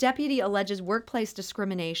 This deputy alleges workplace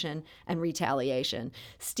discrimination and retaliation.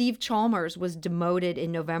 Steve Chalmers was demoted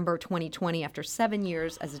in November 2020 after 7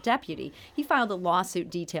 years as a deputy. He filed a lawsuit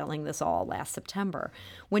detailing this all last September.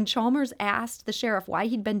 When Chalmers asked the sheriff why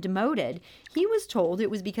he'd been demoted, he was told it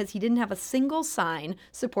was because he didn't have a single sign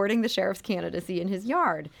supporting the sheriff's candidacy in his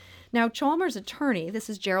yard. Now, Chalmers' attorney,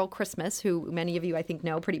 this is Gerald Christmas, who many of you I think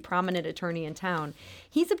know, pretty prominent attorney in town.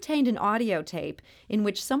 He's obtained an audio tape in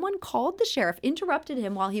which someone called the sheriff, interrupted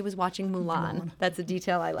him while he was watching Mulan. That's a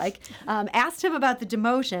detail I like. Asked him about the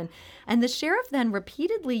demotion. And the sheriff then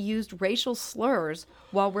repeatedly used racial slurs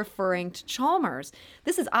while referring to Chalmers.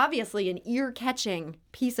 This is obviously an ear-catching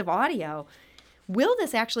piece of audio. Will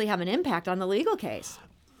this actually have an impact on the legal case?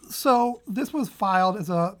 So this was filed as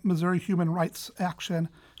a Missouri Human Rights Action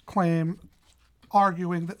claim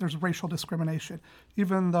arguing that there's racial discrimination,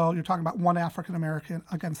 even though you're talking about one African American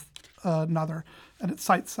against another. And it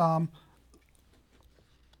cites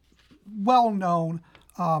well-known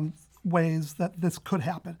ways that this could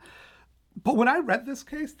happen. But when I read this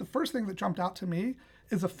case, the first thing that jumped out to me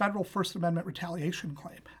is a federal First Amendment retaliation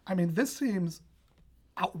claim. I mean, this seems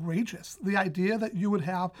outrageous. The idea that you would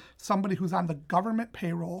have somebody who's on the government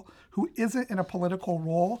payroll who isn't in a political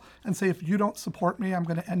role and say, if you don't support me, I'm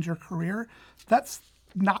going to end your career. That's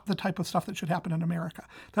not the type of stuff that should happen in America.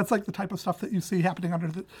 That's like the type of stuff that you see happening under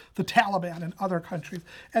the Taliban and other countries.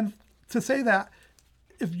 And to say that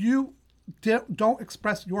if you don't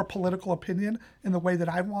express your political opinion in the way that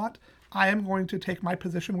I want, I am going to take my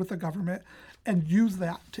position with the government and use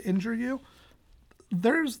that to injure you.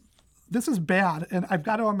 This is bad, and I've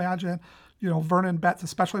got to imagine, Vernon Betts,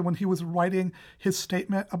 especially when he was writing his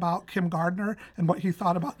statement about Kim Gardner and what he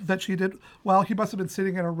thought about that she did. Well, he must have been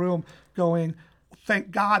sitting in a room going,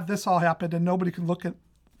 "Thank God this all happened, and nobody can look at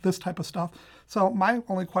this type of stuff." So my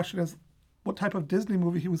only question is, what type of Disney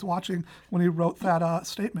movie he was watching when he wrote that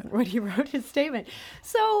statement. When he wrote his statement.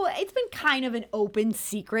 So it's been kind of an open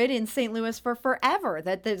secret in St. Louis for forever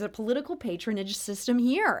that there's a political patronage system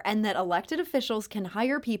here and that elected officials can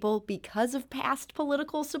hire people because of past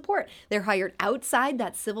political support. They're hired outside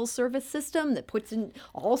that civil service system that puts in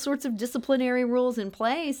all sorts of disciplinary rules in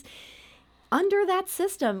place. Under that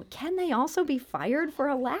system, can they also be fired for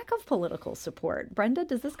a lack of political support? Brenda,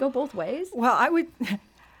 does this go both ways? Well,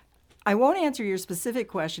 I won't answer your specific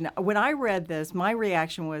question. When I read this, my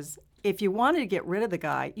reaction was, if you wanted to get rid of the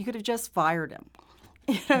guy, you could have just fired him.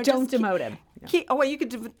 Don't demote him.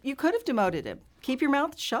 You could have demoted him. Keep your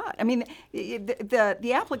mouth shut. I mean,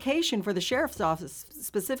 the application for the sheriff's office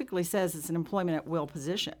specifically says it's an employment at will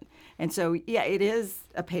position, and so yeah, it is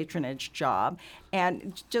a patronage job,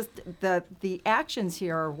 and just the actions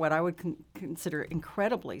here are what I would consider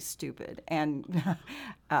incredibly stupid and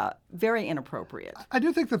very inappropriate. I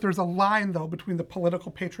do think that there's a line, though, between the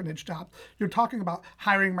political patronage job. You're talking about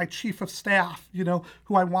hiring my chief of staff,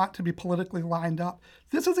 who I want to be politically lined up.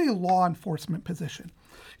 This is a law enforcement position.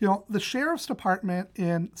 The sheriff's department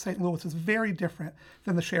in St. Louis is very different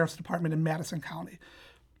than the sheriff's department in Madison County.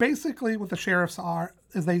 Basically, what the sheriffs are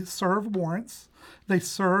is they serve warrants, they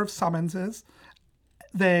serve summonses,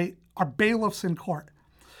 they are bailiffs in court.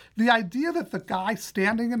 The idea that the guy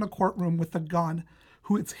standing in the courtroom with the gun,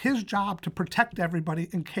 who it's his job to protect everybody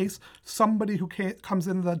in case somebody who comes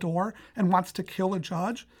in the door and wants to kill a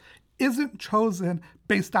judge, isn't chosen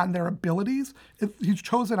based on their abilities. He's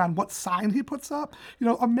chosen on what sign he puts up.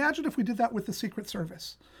 Imagine if we did that with the Secret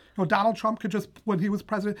Service. Donald Trump could just, when he was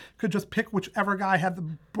president, could just pick whichever guy had the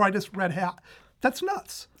brightest red hat. That's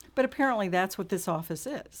nuts. But apparently that's what this office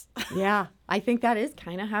is. Yeah, I think that is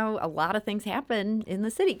kind of how a lot of things happen in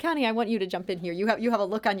the city. Connie, I want you to jump in here. You have a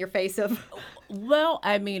look on your face of... Well,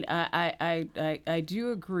 I mean, I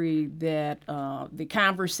do agree that the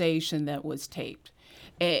conversation that was taped,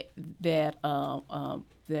 that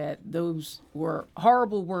those were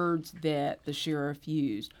horrible words that the sheriff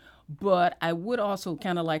used. But I would also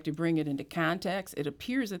kind of like to bring it into context. It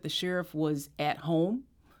appears that the sheriff was at home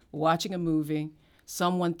watching a movie.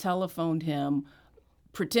 Someone telephoned him,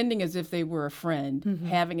 pretending as if they were a friend,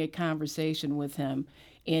 having a conversation with him.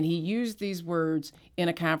 And he used these words in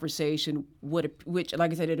a conversation, which,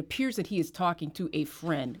 like I said, it appears that he is talking to a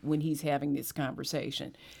friend when he's having this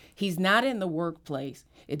conversation. He's not in the workplace.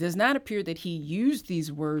 It does not appear that he used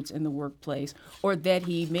these words in the workplace or that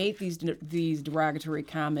he made these derogatory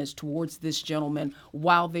comments towards this gentleman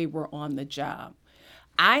while they were on the job.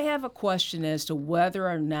 I have a question as to whether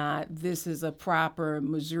or not this is a proper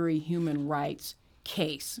Missouri human rights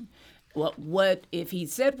case. What if he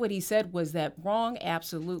said what he said, was that wrong?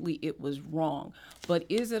 Absolutely, it was wrong. But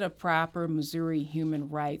is it a proper Missouri Human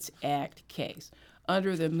Rights Act case?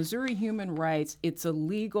 Under the Missouri Human Rights, it's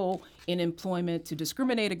illegal in employment to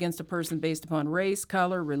discriminate against a person based upon race,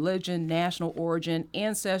 color, religion, national origin,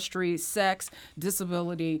 ancestry, sex,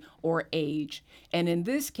 disability, or age. And in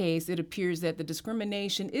this case, it appears that the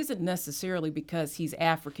discrimination isn't necessarily because he's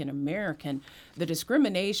African American. The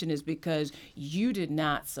discrimination is because you did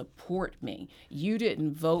not support me. You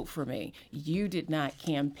didn't vote for me. You did not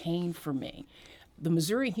campaign for me. The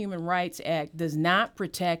Missouri Human Rights Act does not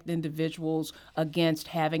protect individuals against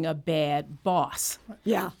having a bad boss.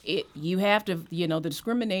 Yeah. You have to, the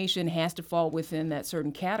discrimination has to fall within that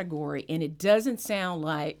certain category, and it doesn't sound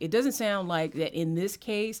like that in this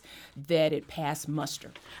case that it passed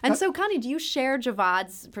muster. And so, Connie, do you share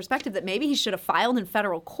Javad's perspective that maybe he should have filed in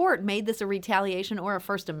federal court, made this a retaliation or a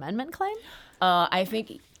First Amendment claim?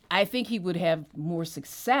 I think he would have more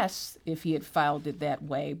success if he had filed it that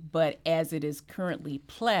way, but as it is currently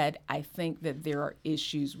pled, I think that there are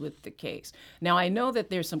issues with the case. Now, I know that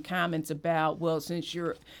there's some comments about, well, since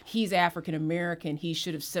he's African American, he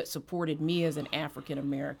should have supported me as an African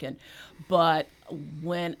American. But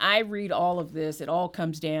when I read all of this, it all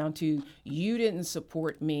comes down to, you didn't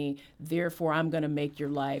support me, therefore I'm going to make your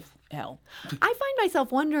life hell. I find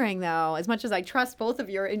myself wondering, though, as much as I trust both of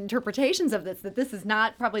your interpretations of this, that this is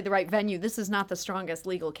not probably the right venue, this is not the strongest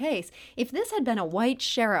legal case. If this had been a white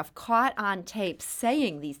sheriff caught on tape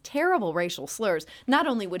saying these terrible racial slurs, not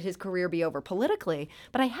only would his career be over politically,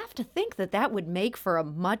 but I have to think that that would make for a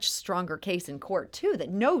much stronger case in court, too, that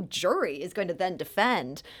no jury is going to then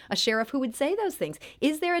defend a sheriff who would say those things.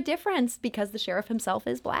 Is there a difference because the sheriff himself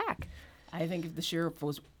is black? I think if the sheriff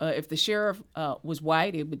was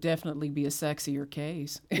white, it would definitely be a sexier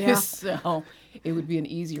case. Yeah. So it would be an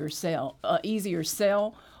easier sell.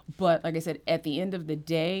 But like I said, at the end of the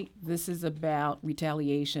day, this is about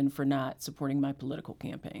retaliation for not supporting my political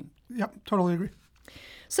campaign. Yep, totally agree.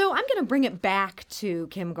 So I'm going to bring it back to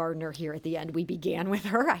Kim Gardner here at the end. We began with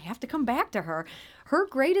her. I have to come back to her. Her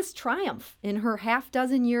greatest triumph in her half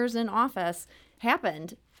dozen years in office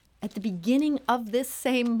happened at the beginning of this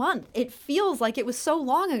same month. It feels like it was so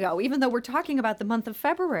long ago, even though we're talking about the month of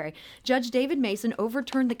February. Judge David Mason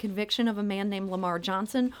overturned the conviction of a man named Lamar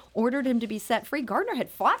Johnson, ordered him to be set free. Gardner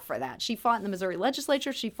had fought for that. She fought in the Missouri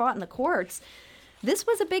legislature. She fought in the courts. This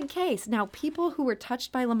was a big case. Now, people who were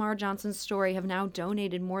touched by Lamar Johnson's story have now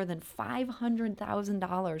donated more than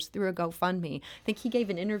 $500,000 through a GoFundMe. I think he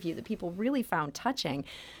gave an interview that people really found touching.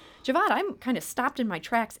 Javad, I'm kind of stopped in my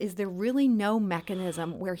tracks. Is there really no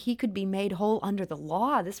mechanism where he could be made whole under the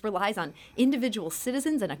law? This relies on individual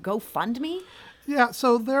citizens and a GoFundMe? Yeah,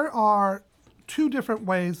 so there are two different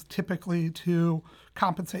ways typically to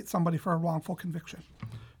compensate somebody for a wrongful conviction.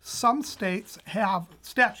 Some states have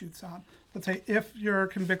statutes on that say if your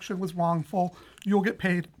conviction was wrongful, you'll get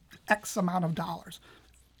paid X amount of dollars.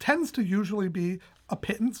 Tends to usually be a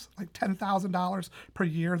pittance, like $10,000 per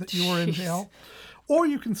year that you were in jail. Or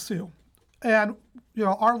you can sue. And,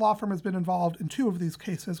 our law firm has been involved in two of these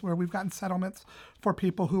cases where we've gotten settlements for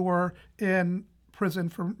people who were in prison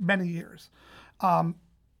for many years.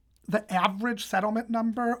 The average settlement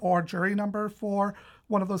number or jury number for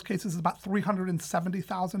one of those cases is about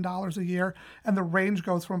 $370,000 a year, and the range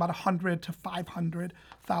goes from about $100,000 to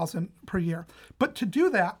 $500,000 per year. But to do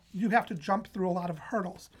that, you have to jump through a lot of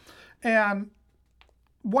hurdles. And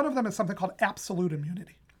one of them is something called absolute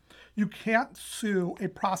immunity. You can't sue a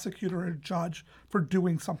prosecutor or a judge for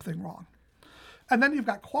doing something wrong. And then you've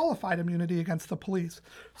got qualified immunity against the police.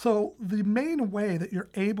 So the main way that you're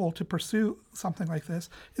able to pursue something like this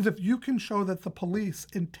is if you can show that the police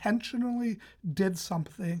intentionally did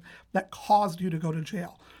something that caused you to go to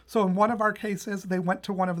jail. So in one of our cases, they went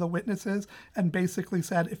to one of the witnesses and basically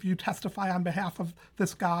said, if you testify on behalf of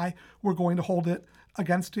this guy, we're going to hold it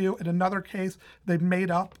against you. In another case, they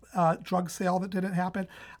made up a drug sale that didn't happen.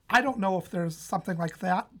 I don't know if there's something like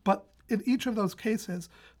that, but in each of those cases,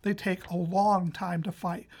 they take a long time to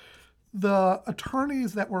fight. The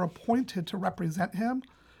attorneys that were appointed to represent him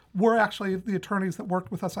were actually the attorneys that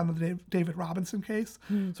worked with us on the David Robinson case.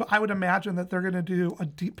 So I would imagine that they're going to do a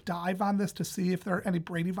deep dive on this to see if there are any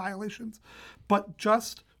Brady violations. But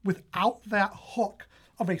just without that hook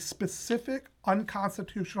of a specific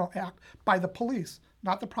unconstitutional act by the police,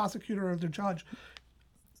 not the prosecutor or the judge,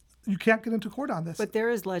 you can't get into court on this. But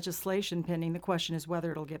there is legislation pending. The question is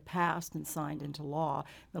whether it'll get passed and signed into law.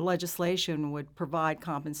 The legislation would provide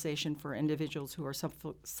compensation for individuals who are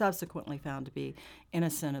subsequently found to be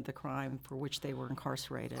innocent of the crime for which they were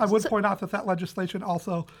incarcerated. I would point out that legislation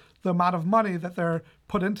also, the amount of money that they're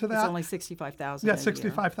put into that. It's only $65,000. Yeah,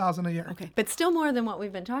 $65,000 a year. Okay, but still more than what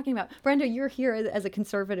we've been talking about. Brenda, you're here as a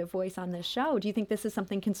conservative voice on this show. Do you think this is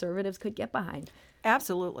something conservatives could get behind?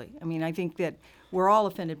 Absolutely. I mean, I think that we're all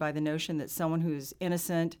offended by the notion that someone who's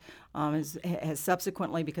innocent has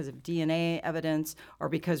subsequently, because of DNA evidence or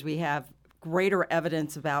because we have greater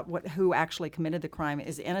evidence about who actually committed the crime,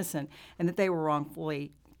 is innocent and that they were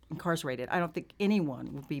wrongfully incarcerated. I don't think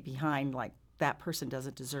anyone would be behind that person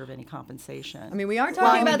doesn't deserve any compensation. I mean, we are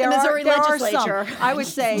talking about the Missouri legislature. I would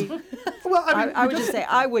say, I would just say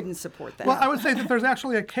I wouldn't support that. Well, I would say that there's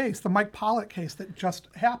actually a case, the Mike Pollock case that just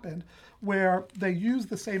happened, where they use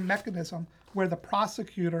the same mechanism where the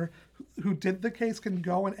prosecutor who did the case can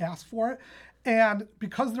go and ask for it. And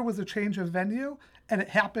because there was a change of venue and it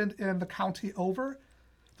happened in the county over,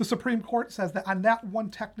 the Supreme Court says that on that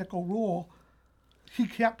one technical rule, he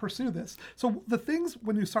can't pursue this. So the things,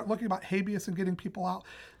 when you start looking about habeas and getting people out,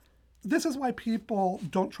 this is why people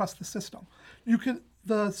don't trust the system.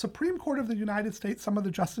 The Supreme Court of the United States, some of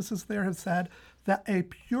the justices there have said that a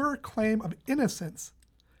pure claim of innocence,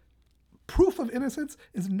 proof of innocence,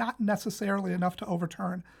 is not necessarily enough to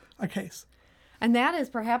overturn a case. And that is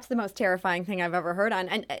perhaps the most terrifying thing I've ever heard on.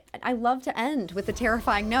 And I love to end with a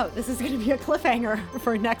terrifying note. This is going to be a cliffhanger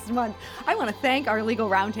for next month. I want to thank our legal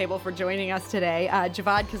roundtable for joining us today.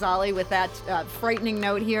 Javad Kazali with that frightening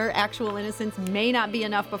note here. Actual innocence may not be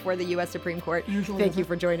enough before the U.S. Supreme Court. Thank you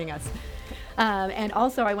for joining us. And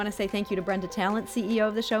also, I want to say thank you to Brenda Talent, CEO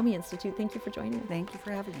of the Show Me Institute. Thank you for joining us. Thank you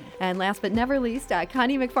for having me. And last but never least,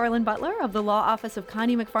 Connie McFarland Butler of the Law Office of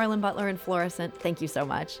Connie McFarland Butler and Florissant. Thank you so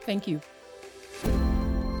much. Thank you.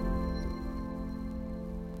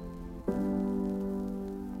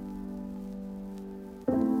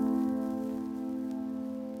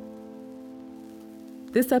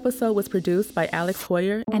 This episode was produced by Alex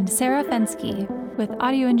Hoyer and Sarah Fensky, with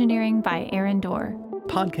audio engineering by Aaron Dorr.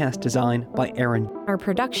 Podcast design by Aaron. Our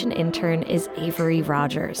production intern is Avery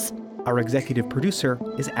Rogers. Our executive producer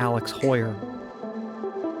is Alex Hoyer.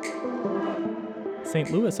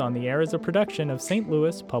 St. Louis on the Air is a production of St.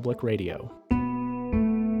 Louis Public Radio.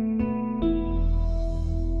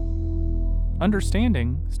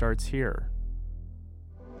 Understanding starts here.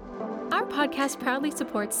 Our podcast proudly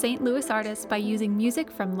supports St. Louis artists by using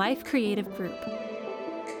music from Life Creative Group.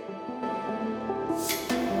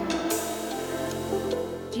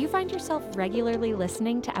 Do you find yourself regularly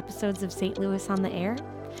listening to episodes of St. Louis on the Air?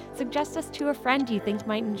 Suggest us to a friend you think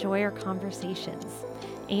might enjoy our conversations.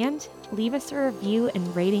 And leave us a review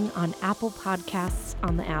and rating on Apple Podcasts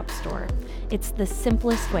on the App Store. It's the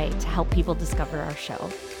simplest way to help people discover our show.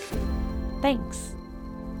 Thanks.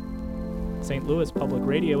 St. Louis Public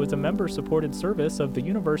Radio is a member-supported service of the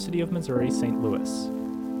University of Missouri St. Louis.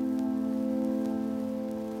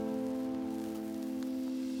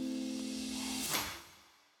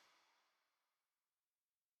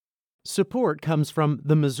 Support comes from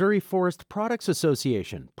the Missouri Forest Products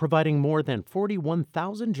Association, providing more than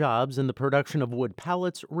 41,000 jobs in the production of wood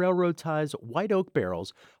pallets, railroad ties, white oak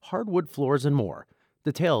barrels, hardwood floors, and more.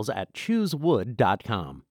 Details at choosewood.com.